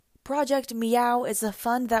Project Meow is a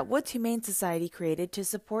fund that Woods Humane Society created to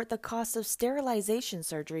support the cost of sterilization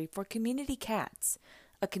surgery for community cats.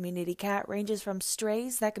 A community cat ranges from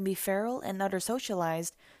strays that can be feral and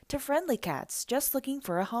under-socialized to friendly cats just looking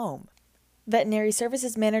for a home. Veterinary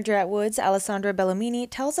Services Manager at Woods, Alessandra Bellamini,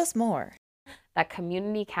 tells us more. That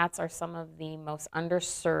community cats are some of the most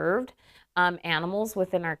underserved animals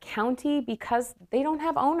within our county because they don't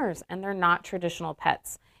have owners and they're not traditional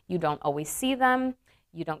pets. You don't always see them,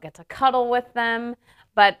 you don't get to cuddle with them,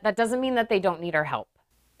 but that doesn't mean that they don't need our help.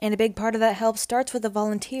 And a big part of that help starts with the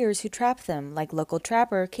volunteers who trap them, like local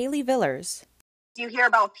trapper Kaylee Villers. You hear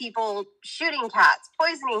about people shooting cats,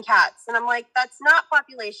 poisoning cats, and I'm like, that's not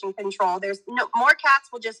population control. There's no more cats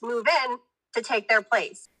will just move in to take their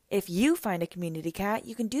place. If you find a community cat,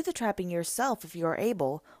 you can do the trapping yourself if you are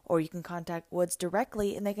able, or you can contact Woods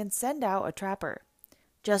directly and they can send out a trapper.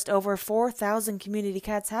 Just over 4,000 community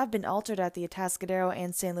cats have been altered at the Atascadero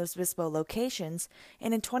and San Luis Obispo locations,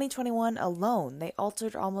 and in 2021 alone, they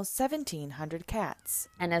altered almost 1,700 cats.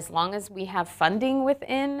 And as long as we have funding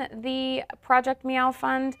within the Project Meow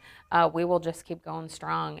Fund, we will just keep going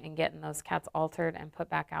strong and getting those cats altered and put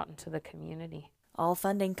back out into the community. All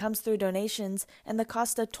funding comes through donations, and the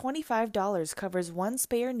cost of $25 covers one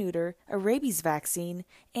spay or neuter, a rabies vaccine,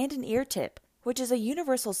 and an ear tip, which is a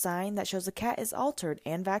universal sign that shows a cat is altered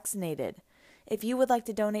and vaccinated. If you would like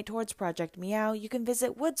to donate towards Project Meow, you can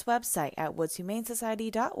visit Woods' website at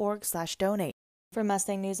woodshumanesociety.org/donate. For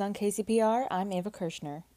Mustang News on KCPR, I'm Ava Kirshner.